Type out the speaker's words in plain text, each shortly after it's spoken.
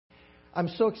I'm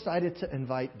so excited to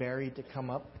invite Barry to come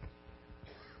up.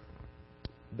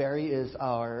 Barry is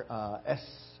our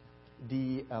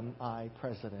SDMI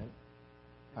president,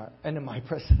 NMI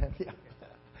president, yeah.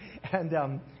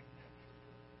 And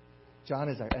John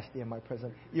is our SDMI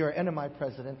president. You're our NMI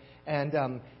president,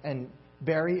 and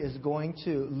Barry is going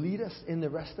to lead us in the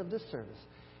rest of this service,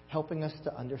 helping us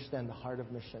to understand the heart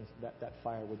of missions, that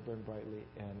fire would burn brightly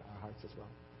in our hearts as well.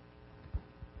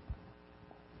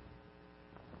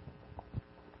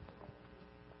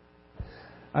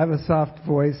 I have a soft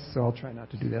voice, so I'll try not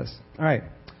to do this. All right.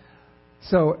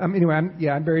 So anyway,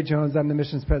 I'm Barry Jones. I'm the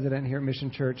missions president here at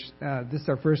Mission Church. This is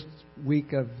our first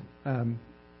week of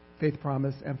Faith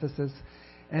Promise emphasis,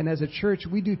 and as a church,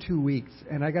 we do 2 weeks.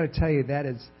 And I got to tell you, that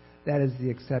is the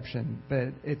exception. But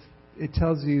it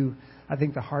tells you, I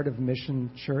think, the heart of Mission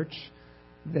Church,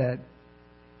 that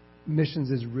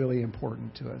missions is really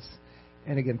important to us.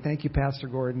 And again, thank you, Pastor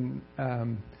Gordon.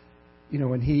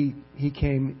 When he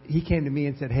came to me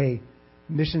and said, "Hey,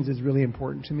 missions is really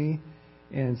important to me,"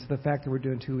 and so the fact that we're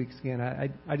doing 2 weeks again,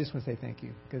 I just want to say thank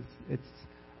you, because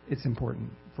it's important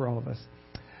for all of us.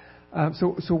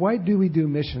 So why do we do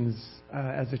missions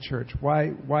as a church?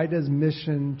 Why does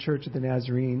Mission Church of the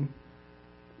Nazarene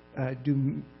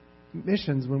do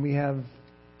missions when we have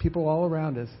people all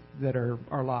around us that are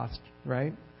lost,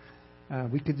 right?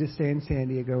 We could just stay in San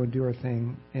Diego and do our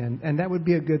thing, and that would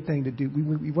be a good thing to do.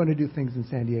 We want to do things in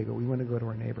San Diego. We want to go to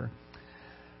our neighbor.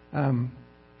 I'm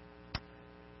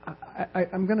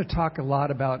going to talk a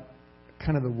lot about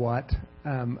kind of the what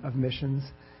of missions,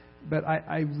 but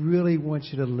I really want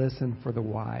you to listen for the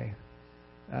why,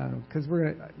 because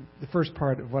the first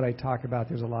part of what I talk about,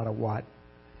 there's a lot of what.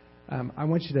 I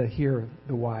want you to hear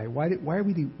the why. Why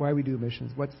we do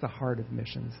missions? What's the heart of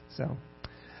missions? So.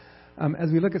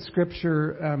 As we look at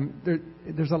Scripture,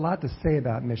 there's a lot to say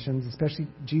about missions, especially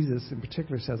Jesus in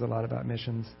particular says a lot about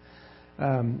missions,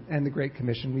 and the Great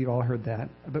Commission. We've all heard that.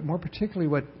 But more particularly,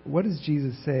 what does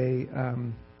Jesus say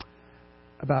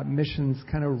about missions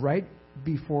kind of right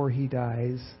before he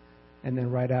dies and then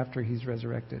right after he's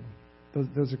resurrected?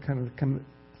 Those are kind of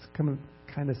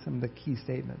some of the key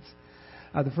statements.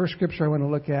 The first scripture I want to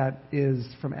look at is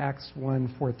from Acts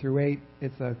 1:4-8.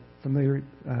 It's a familiar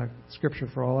scripture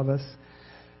for all of us.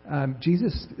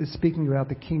 Jesus is speaking about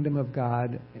the kingdom of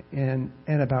God and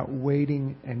about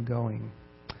waiting and going.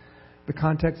 The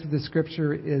context of the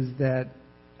scripture is that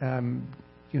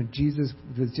Jesus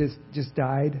was just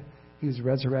died. He was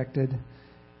resurrected,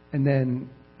 and then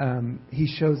he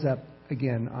shows up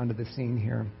again onto the scene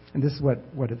here. And this is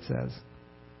what it says.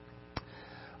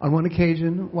 On one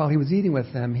occasion, while he was eating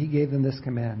with them, he gave them this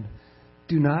command: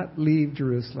 "Do not leave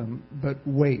Jerusalem, but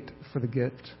wait for the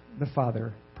gift the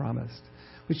Father promised,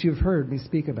 which you have heard me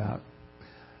speak about.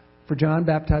 For John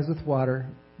baptized with water,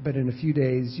 but in a few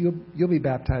days you'll be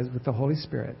baptized with the Holy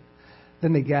Spirit."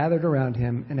 Then they gathered around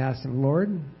him and asked him,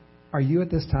 "Lord, are you at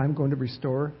this time going to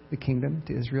restore the kingdom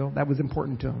to Israel?" That was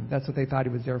important to him. That's what they thought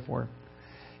he was there for.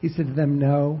 He said to them,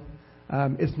 "No.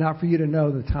 It's not for you to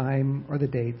know the time or the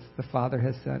dates the Father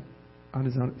has set on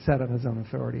his own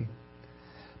authority.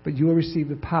 But you will receive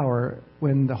the power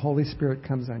when the Holy Spirit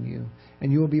comes on you, and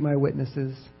you will be my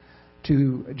witnesses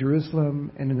to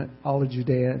Jerusalem and in all of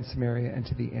Judea and Samaria and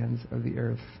to the ends of the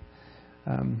earth."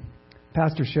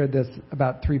 Pastor shared this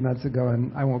about 3 months ago,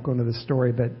 and I won't go into the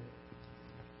story, but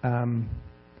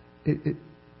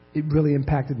it really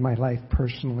impacted my life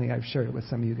personally. I've shared it with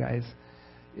some of you guys.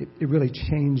 It really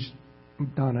changed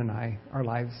Don and I, our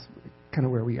lives, kind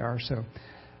of where we are. So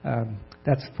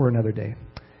that's for another day.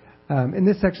 In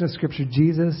this section of Scripture,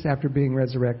 Jesus, after being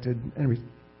resurrected and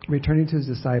returning to his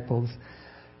disciples,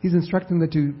 he's instructing them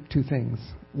to do 2 things.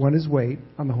 One is wait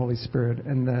on the Holy Spirit,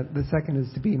 and the second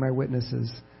is to be my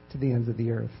witnesses to the ends of the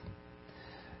earth.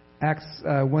 Acts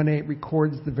 1:8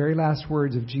 records the very last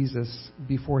words of Jesus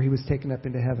before he was taken up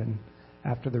into heaven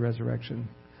after the resurrection.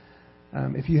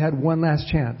 If you had one last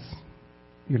chance,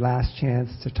 your last chance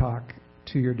to talk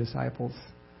to your disciples,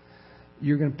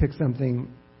 you're going to pick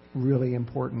something really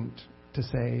important to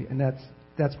say, and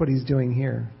that's what he's doing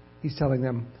here. He's telling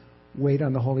them, wait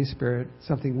on the Holy Spirit,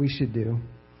 something we should do,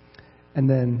 and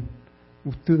then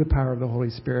through the power of the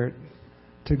Holy Spirit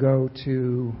to go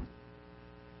to,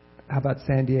 how about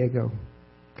San Diego,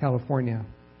 California,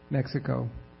 Mexico,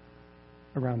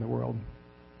 around the world.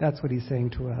 That's what he's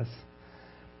saying to us.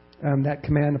 That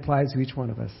command applies to each one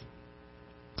of us.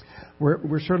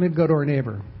 We're certainly to go to our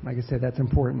neighbor. Like I said, that's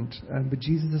important. But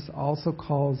Jesus also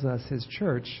calls us, his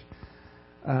church,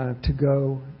 to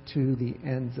go to the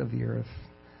ends of the earth.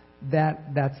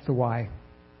 That's the why.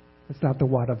 It's not the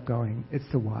what of going. It's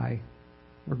the why.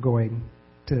 We're going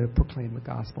to proclaim the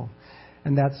gospel.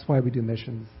 And that's why we do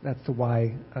missions. That's the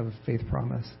why of Faith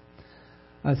Promise.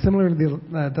 Similarly,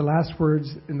 the last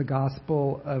words in the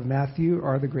Gospel of Matthew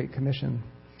are the Great Commission.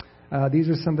 These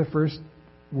are some of the first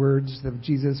words of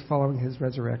Jesus following his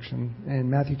resurrection. In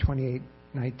Matthew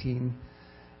 28:19,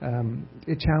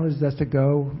 it challenges us to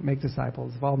go make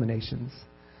disciples of all the nations,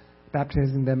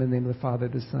 baptizing them in the name of the Father,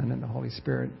 the Son, and the Holy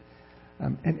Spirit.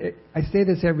 I say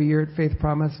this every year at Faith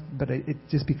Promise, but it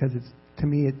just because to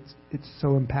me it's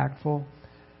so impactful.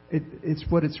 It's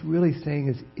what it's really saying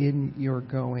is, in your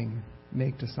going,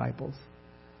 make disciples.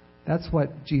 That's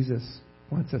what Jesus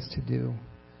wants us to do.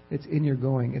 It's in your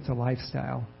going. It's a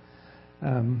lifestyle.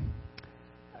 The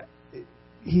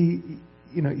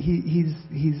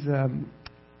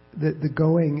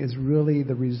going is really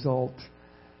the result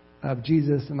of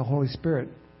Jesus and the Holy Spirit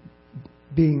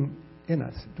being in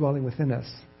us, dwelling within us,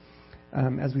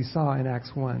 as we saw in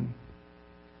Acts 1.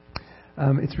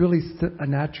 It's really a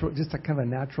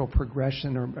natural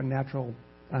progression or a natural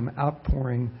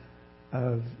outpouring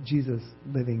of Jesus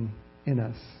living in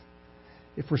us.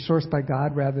 If we're sourced by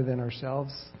God rather than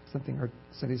ourselves, something our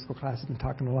Sunday school class has been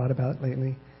talking a lot about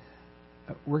lately,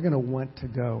 we're going to want to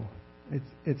go.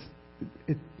 It's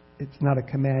not a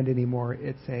command anymore.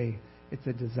 It's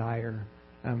a desire.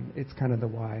 It's kind of the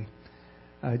why.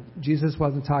 Jesus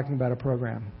wasn't talking about a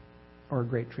program or a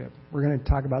great trip. We're going to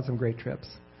talk about some great trips.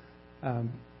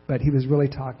 But he was really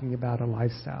talking about a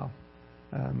lifestyle,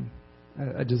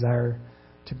 a desire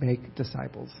to make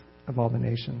disciples of all the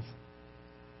nations.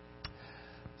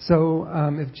 So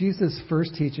if Jesus'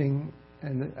 first teaching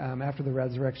and after the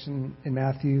resurrection in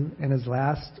Matthew and his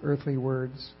last earthly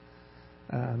words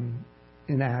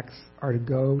in Acts are to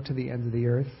go to the ends of the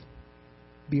earth,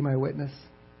 be my witness,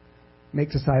 make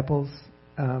disciples,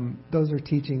 those are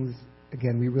teachings,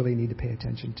 again, we really need to pay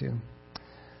attention to.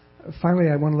 Finally,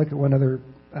 I want to look at one other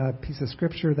piece of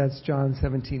scripture. That's John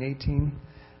 17:18.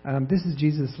 This is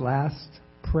Jesus' last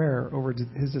prayer over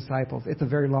his disciples. It's a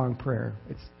very long prayer.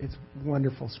 It's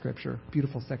wonderful scripture,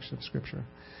 beautiful section of scripture.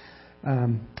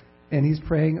 And he's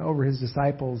praying over his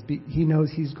disciples. He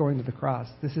knows he's going to the cross.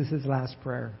 This is his last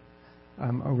prayer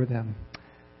over them.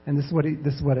 And this is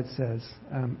what it says.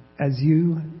 As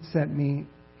you sent me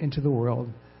into the world,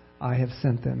 I have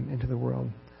sent them into the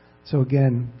world. So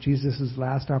again, Jesus'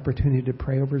 last opportunity to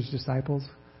pray over his disciples.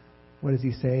 What does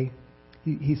he say?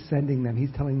 He's sending them.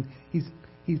 He's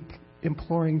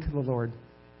imploring to the Lord,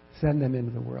 send them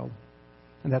into the world.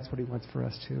 And that's what he wants for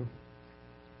us too.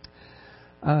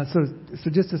 So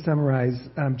just to summarize,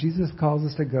 Jesus calls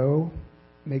us to go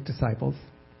make disciples,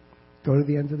 go to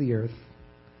the ends of the earth,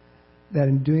 that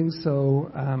in doing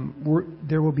so,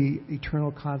 there will be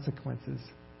eternal consequences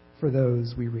for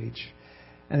those we reach.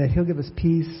 And that he'll give us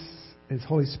peace, his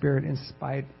Holy Spirit, in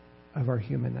spite of our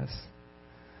humanness.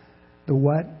 The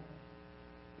what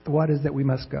is that we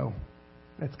must go.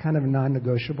 That's kind of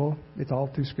non-negotiable. It's all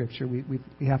through Scripture.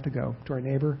 We have to go to our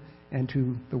neighbor and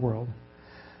to the world.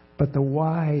 But the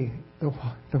why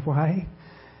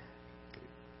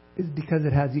is because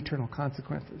it has eternal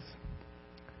consequences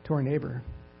to our neighbor,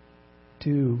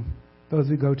 to those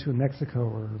we go to in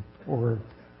Mexico or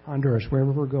Honduras,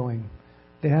 wherever we're going.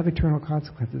 They have eternal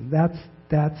consequences.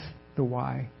 That's the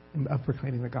why of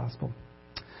proclaiming the gospel.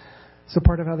 So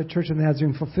part of how the Church of the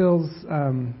Nazarene fulfills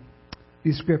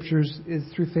these scriptures is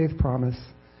through Faith Promise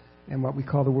and what we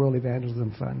call the World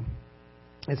Evangelism Fund.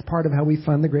 It's part of how we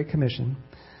fund the Great Commission,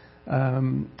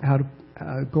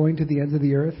 going to the ends of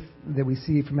the earth that we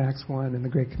see from Acts 1 and the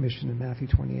Great Commission in Matthew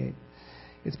 28.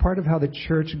 It's part of how the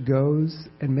church goes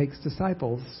and makes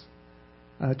disciples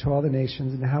to all the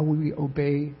nations, and how we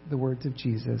obey the words of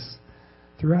Jesus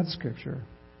throughout Scripture,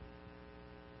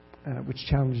 which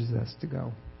challenges us to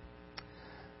go.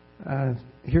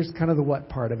 Here's kind of the what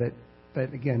part of it,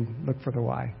 but again, look for the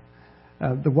why.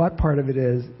 The what part of it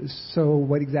is, so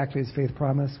what exactly is Faith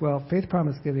Promise? Well, Faith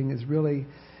Promise giving is really,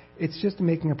 it's just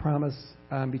making a promise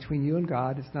between you and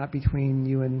God. It's not between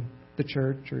you and the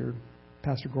church or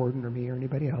Pastor Gordon or me or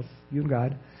anybody else, you and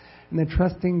God. And then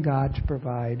trusting God to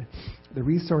provide the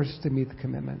resources to meet the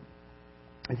commitment.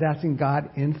 It's asking God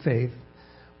in faith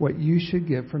what you should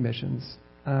give for missions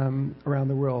around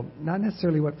the world. Not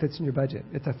necessarily what fits in your budget.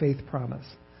 It's a faith promise.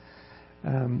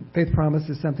 Faith promise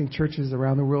is something churches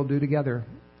around the world do together.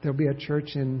 There'll be a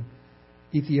church in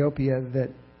Ethiopia that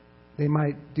they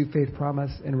might do faith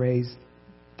promise and raise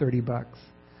 $30.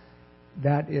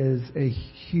 That is a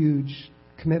huge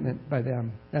commitment by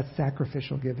them. That's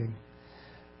sacrificial giving.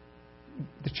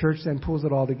 The church then pulls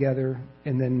it all together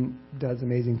and then does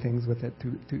amazing things with it,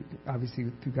 through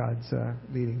God's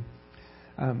leading.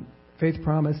 Faith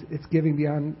Promise, it's giving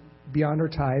beyond our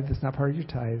tithe. It's not part of your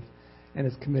tithe. and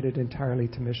is committed entirely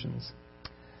to missions.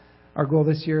 Our goal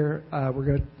this year, we're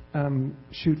going to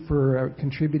shoot for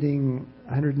contributing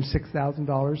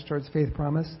 $106,000 towards Faith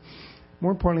Promise.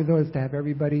 More importantly, though, is to have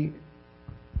everybody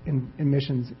in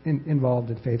missions involved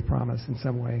in Faith Promise in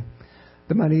some way.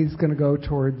 The money is going to go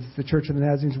towards the Church of the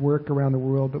Nazarene's work around the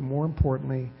world, but more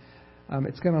importantly,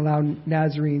 it's going to allow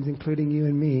Nazarenes, including you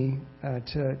and me,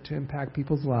 to impact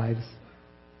people's lives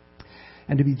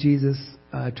and to be Jesus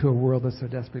to a world that so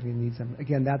desperately needs them.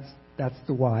 Again, that's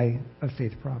the why of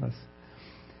Faith Promise.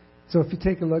 So if you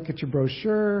take a look at your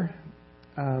brochure,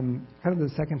 kind of the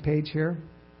second page here,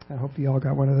 I hope you all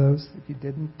got one of those. If you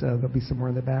didn't, there'll be somewhere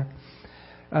in the back.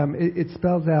 It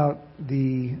spells out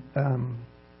the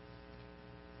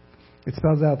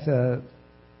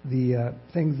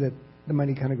things that the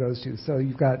money kind of goes to. So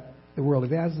you've got the World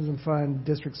Evangelism Fund,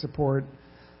 district support,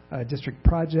 district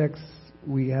projects.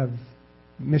 We have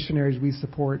missionaries we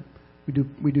support. We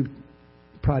do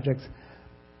projects.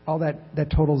 All that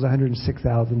totals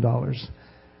 $106,000.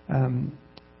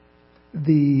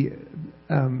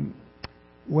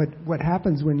 What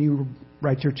happens when you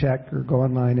write your check or go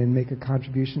online and make a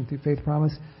contribution through Faith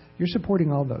Promise? You're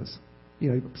supporting all those.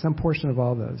 Some portion of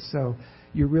all those. So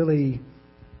you're really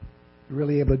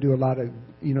able to do a lot of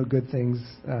good things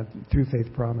through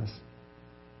Faith Promise.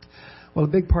 Well, a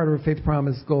big part of our Faith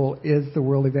Promise goal is the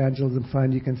World Evangelism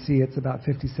Fund. You can see it's about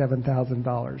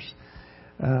 $57,000.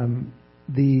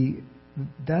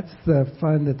 That's the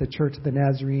fund that the Church of the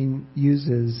Nazarene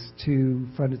uses to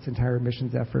fund its entire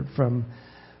missions effort, from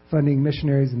funding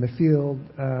missionaries in the field,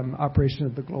 operation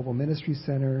of the Global Ministry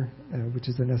Center, which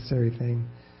is a necessary thing.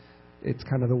 It's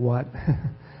kind of the what.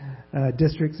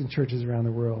 Districts and churches around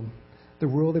the world. The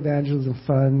World Evangelism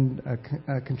Fund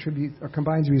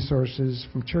combines resources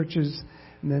from churches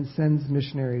and then sends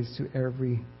missionaries to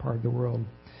every part of the world.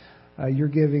 Your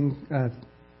giving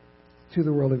to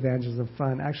the World Evangelism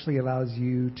Fund actually allows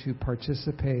you to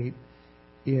participate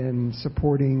in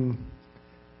supporting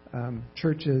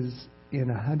churches in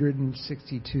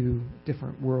 162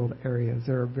 different world areas.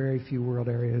 There are very few world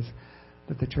areas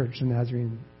that the Church of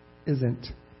Nazarene isn't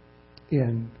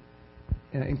in,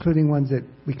 including ones that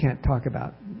we can't talk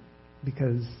about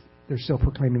because they're still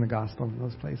proclaiming the gospel in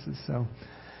those places. So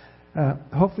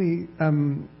hopefully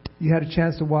you had a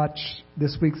chance to watch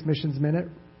this week's Missions Minute.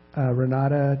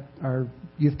 Renata, our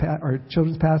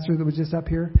children's pastor that was just up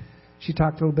here, she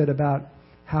talked a little bit about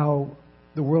how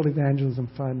the World Evangelism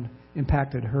Fund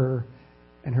impacted her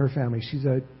and her family. She's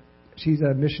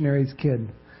a missionary's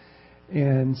kid.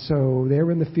 And so they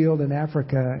were in the field in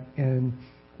Africa, and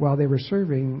while they were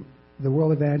serving, the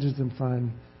World Evangelism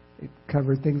Fund, it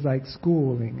covered things like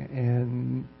schooling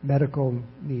and medical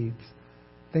needs,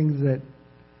 things that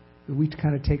we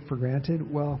kind of take for granted.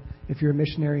 Well, if you're a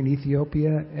missionary in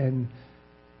Ethiopia and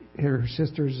her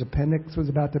sister's appendix was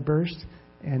about to burst,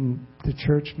 and the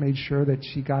church made sure that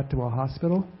she got to a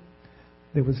hospital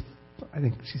that was, I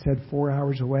think she said, 4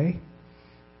 hours away.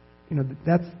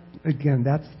 That's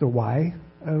the why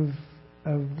of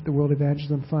the World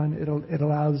Evangelism Fund. It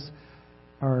allows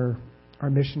our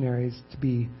missionaries to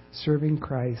be serving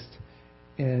Christ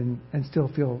and still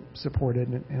feel supported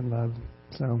and loved.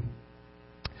 So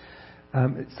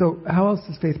how else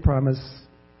does Faith Promise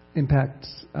impact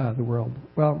the world?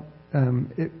 Well,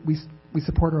 we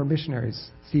support our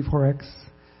missionaries. Steve Horrocks,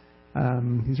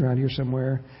 he's around here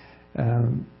somewhere.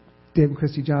 Dave and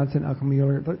Christy Johnson, Alco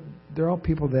Mueller. They're all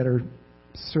people that are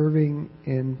serving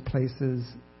in places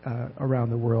around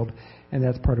the world, and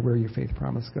that's part of where your Faith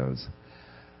Promise goes.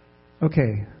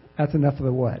 Okay, that's enough of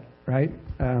the what, right?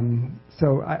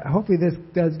 So hopefully this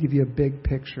does give you a big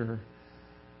picture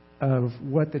of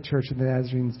what the Church of the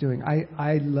Nazarene is doing.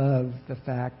 I love the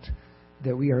fact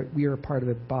that we are a part of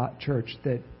a church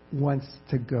that wants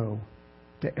to go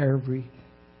to every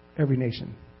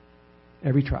nation,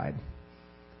 every tribe.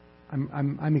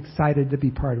 I'm excited to be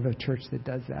part of a church that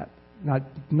does that.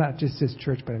 Not just this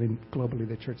church, but I mean globally,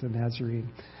 the Church of the Nazarene.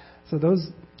 So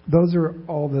those are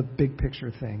all the big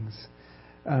picture things.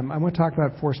 I want to talk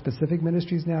about 4 specific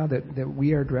ministries now that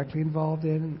we are directly involved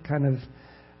in. Kind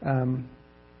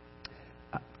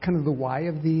of the why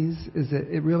of these is that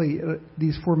it really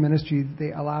these 4 ministries,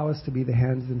 they allow us to be the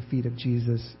hands and feet of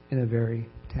Jesus in a very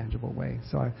tangible way.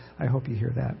 So I hope you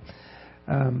hear that.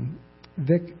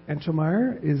 Vic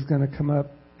Enchelmeyer is going to come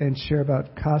up and share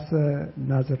about Casa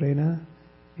Nazarene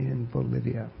in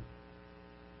Bolivia.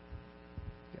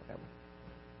 Yeah, that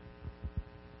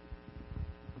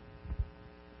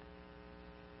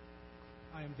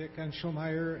one. I'm Vic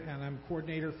Enchelmeyer, and I'm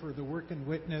coordinator for the Work and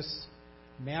Witness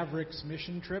Mavericks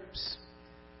mission trips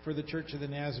for the Church of the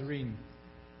Nazarene.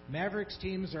 Mavericks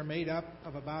teams are made up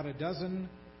of about a dozen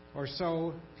or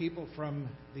so people from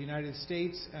the United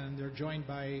States, and they're joined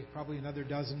by probably another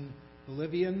dozen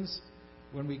Bolivians.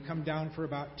 When we come down for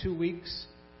about 2 weeks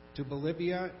to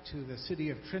Bolivia, to the city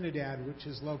of Trinidad, which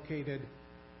is located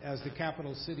as the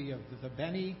capital city of the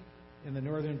Beni in the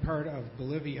northern part of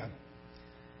Bolivia.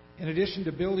 In addition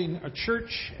to building a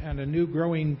church and a new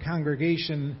growing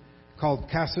congregation called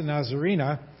Casa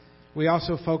Nazarene, we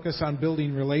also focus on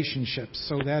building relationships.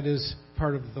 So that is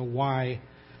part of the why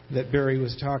that Barry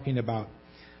was talking about.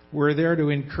 We're there to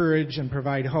encourage and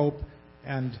provide hope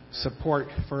and support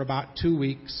for about 2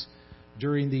 weeks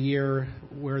during the year,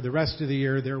 where the rest of the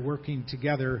year they're working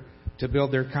together to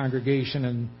build their congregation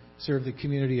and serve the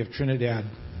community of Trinidad.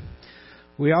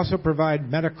 We also provide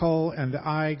medical and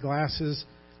eyeglasses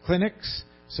clinics,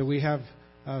 so we have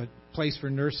a place for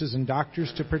nurses and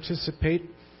doctors to participate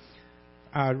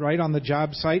right on the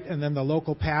job site, and then the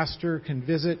local pastor can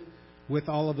visit with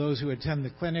all of those who attend the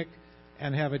clinic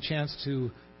and have a chance to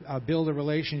build a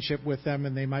relationship with them,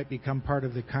 and they might become part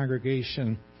of the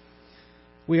congregation.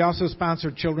 We also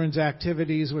sponsor children's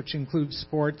activities, which include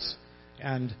sports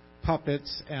and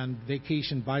puppets and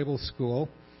vacation Bible school.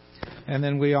 And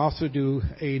then we also do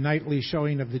a nightly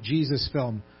showing of the Jesus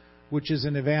film, which is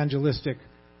an evangelistic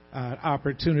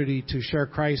opportunity to share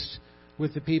Christ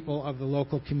with the people of the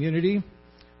local community,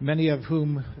 many of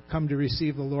whom come to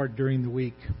receive the Lord during the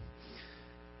week.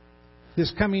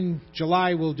 This coming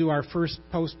July, we'll do our first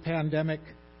post-pandemic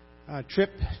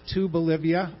trip to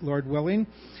Bolivia, Lord willing,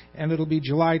 and it'll be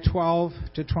July 12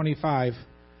 to 25,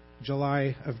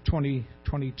 July of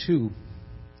 2022.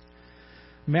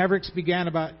 Mavericks began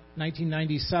about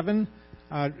 1997.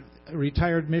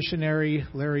 Retired missionary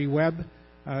Larry Webb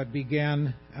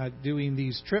began doing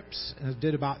these trips, and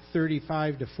did about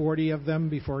 35 to 40 of them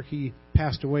before he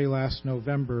passed away last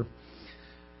November.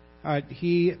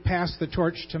 He passed the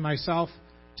torch to myself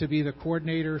to be the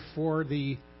coordinator for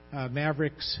the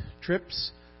Mavericks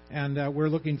trips, and we're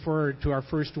looking forward to our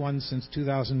first one since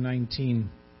 2019.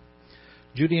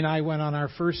 Judy and I went on our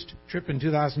first trip in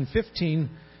 2015,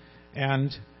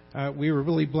 and we were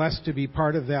really blessed to be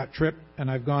part of that trip, and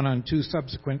I've gone on 2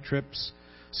 subsequent trips.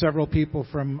 Several people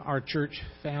from our church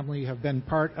family have been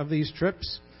part of these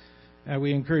trips.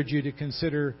 We encourage you to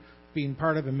consider being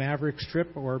part of a Mavericks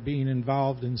trip or being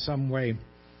involved in some way.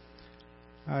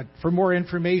 For more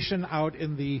information, out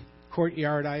in the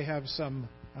courtyard, I have some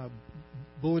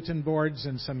bulletin boards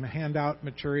and some handout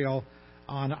material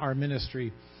on our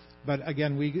ministry. But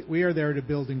again, we are there to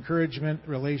build encouragement,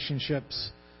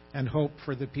 relationships, and hope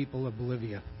for the people of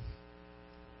Bolivia.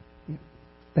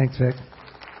 Thanks, Vic.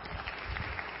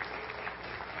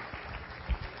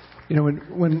 You know,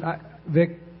 when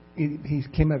Vic, he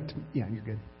came up to, yeah, you're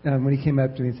good. When he came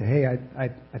up to me and said, hey,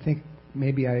 I think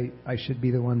maybe I should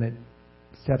be the one that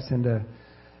steps into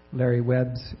Larry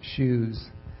Webb's shoes.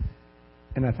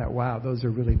 And I thought, wow, those are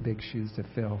really big shoes to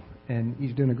fill. And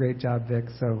you're doing a great job, Vic,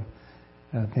 so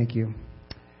thank you.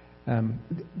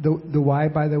 The why,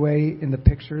 by the way, in the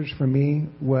pictures for me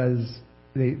was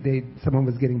someone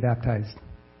was getting baptized.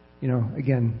 You know,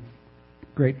 again,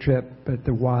 great trip, but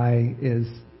the why is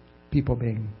people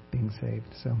being saved.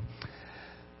 So,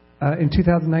 in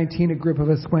 2019, a group of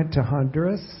us went to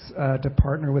Honduras to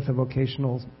partner with a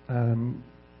vocational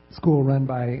school run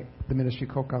by the ministry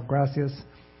Cocal Gracias.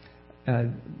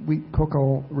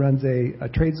 Cocal runs a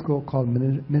trade school called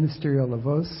Ministerial La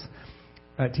Voz.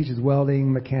 Teaches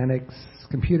welding, mechanics,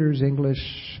 computers,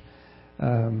 English,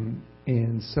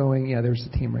 and sewing. Yeah, there's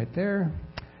the team right there.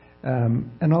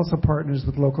 And also partners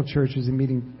with local churches in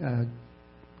meeting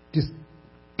just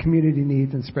community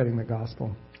needs and spreading the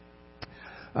gospel.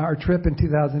 Our trip in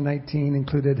 2019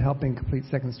 included helping complete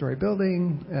second-story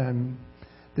building.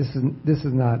 This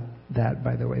is not that,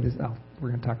 by the way. We're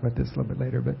going to talk about this a little bit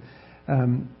later, but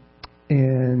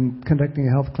and conducting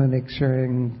a health clinic,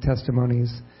 sharing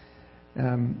testimonies.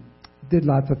 Did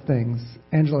lots of things.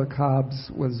 Angela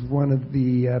Cobbs was one of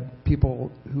the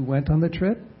people who went on the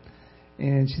trip,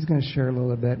 and she's going to share a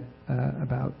little bit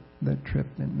about the trip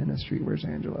and ministry. Where's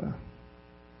Angela?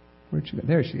 Where'd she go?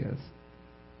 There she is.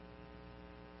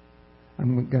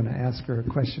 I'm going to ask her a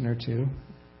question or two,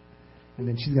 and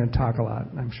then she's going to talk a lot,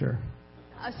 I'm sure.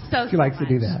 She likes to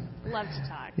do that. Love to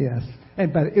talk. Yes,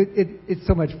 but it's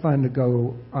so much fun to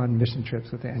go on mission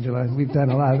trips with Angela. We've done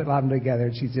a lot of them together,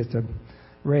 and she's just a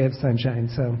ray of sunshine.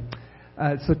 So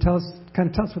tell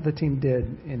us what the team did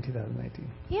in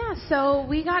 2019. Yeah, so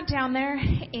we got down there,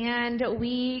 and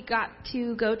we got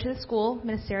to go to the school,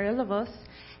 Ministerial La Voz,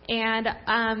 And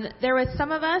there was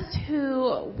some of us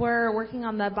who were working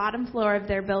on the bottom floor of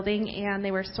their building, and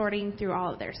they were sorting through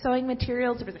all of their sewing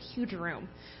materials. There was a huge room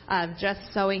of just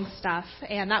sewing stuff,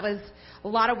 and that was a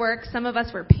lot of work. Some of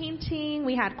us were painting.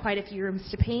 We had quite a few rooms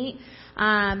to paint.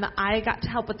 I got to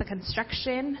help with the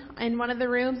construction in one of the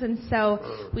rooms, and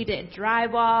so we did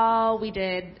drywall, we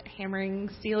did hammering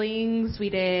ceilings, we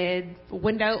did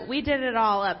window. We did it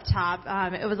all up top.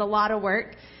 It was a lot of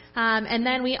work. And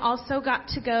then we also got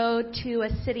to go to a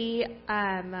city,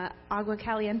 Agua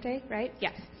Caliente, right?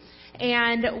 Yes.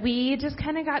 And we just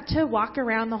kind of got to walk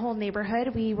around the whole neighborhood.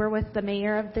 We were with the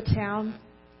mayor of the town,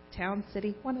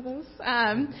 city, one of those.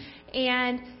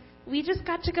 And we just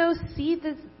got to go see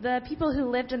the people who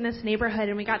lived in this neighborhood,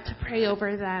 and we got to pray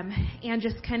over them and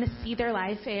just kind of see their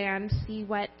life and see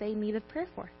what they needed prayer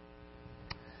for.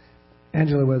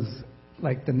 Angela was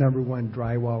like the number one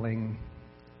drywalling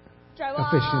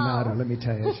aficionado, let me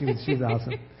tell you. She was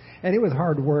awesome. And it was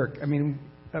hard work. I mean,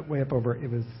 that way up over, it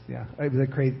was a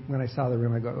crazy, when I saw the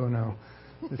room, I go, oh no,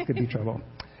 this could be trouble.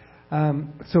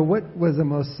 So what was the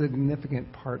most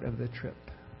significant part of the trip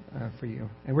for you?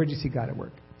 And where did you see God at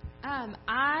work?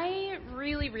 I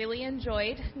really, really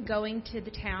enjoyed going to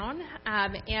the town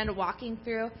and walking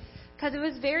through, because it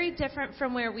was very different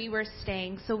from where we were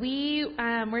staying. So we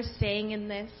were staying in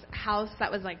this house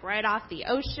that was like right off the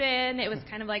ocean. It was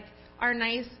kind of like our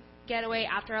nice getaway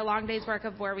after a long day's work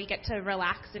of where we get to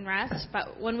relax and rest.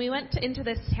 But when we went into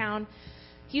this town,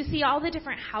 you see all the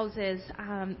different houses.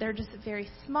 They're just very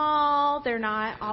small. They're not all